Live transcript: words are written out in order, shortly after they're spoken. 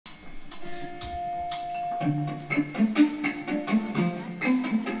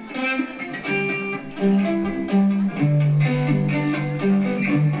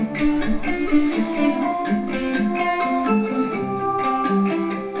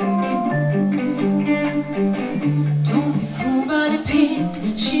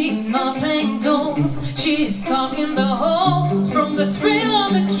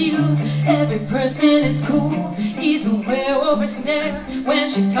stare when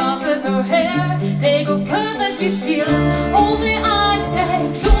she tosses her hair. They go perfectly still. All the eyes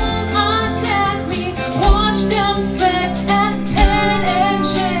say, don't attack me. Watch them stretch and pan and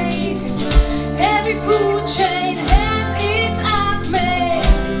shake. Every food chain has its acme.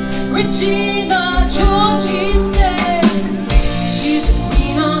 Regina George instead. She's the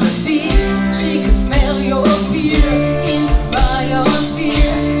queen on the beat. She can smell your fear in this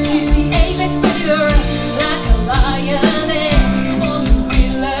biosphere. She's the apex predator, like a lioness on the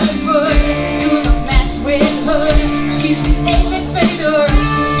windless bird. Do not mess with her. She's the apex predator.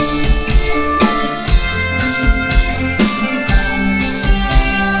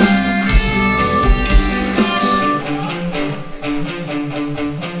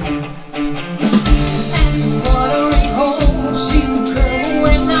 And to watering hole, she's the girl who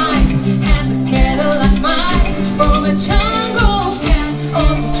wears nice and to scatter like mice from a jungle cat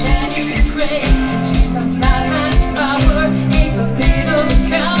on the Genesis grave. She does not have this power, ain't a little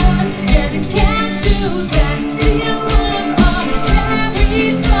coward. Yeah, this can't do that. See us walk on territory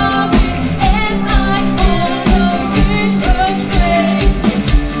as I follow in her train.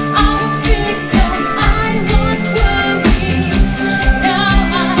 I was victim, I was worry. Now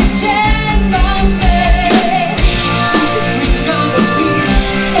I change my fate. She's the queen of the beat,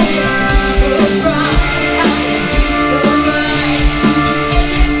 and her bride. I am so right. She's the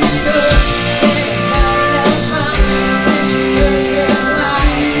apex predator, and not that mine. When she wears her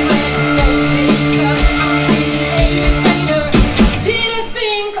lies, when they because I'm the apex predator. Didn't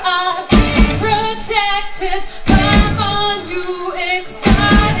think I'd be protected by my new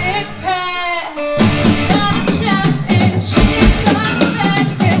exotic pet. Not a chance if she's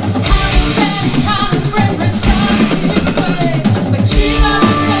suspected. I'm a very counterproductive way. But she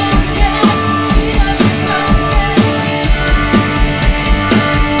doesn't know yet. She doesn't know yet.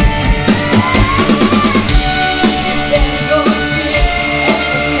 She's the devil fit and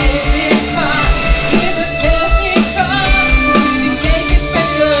a saving car with a selfie car. Who's the apex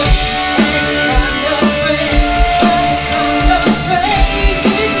predator? And I'm not afraid, but I'm not afraid.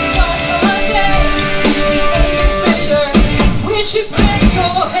 Jesus, what a day. He's the apex predator. Will she break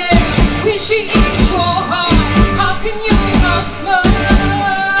your hair? Will she eat your heart? How can you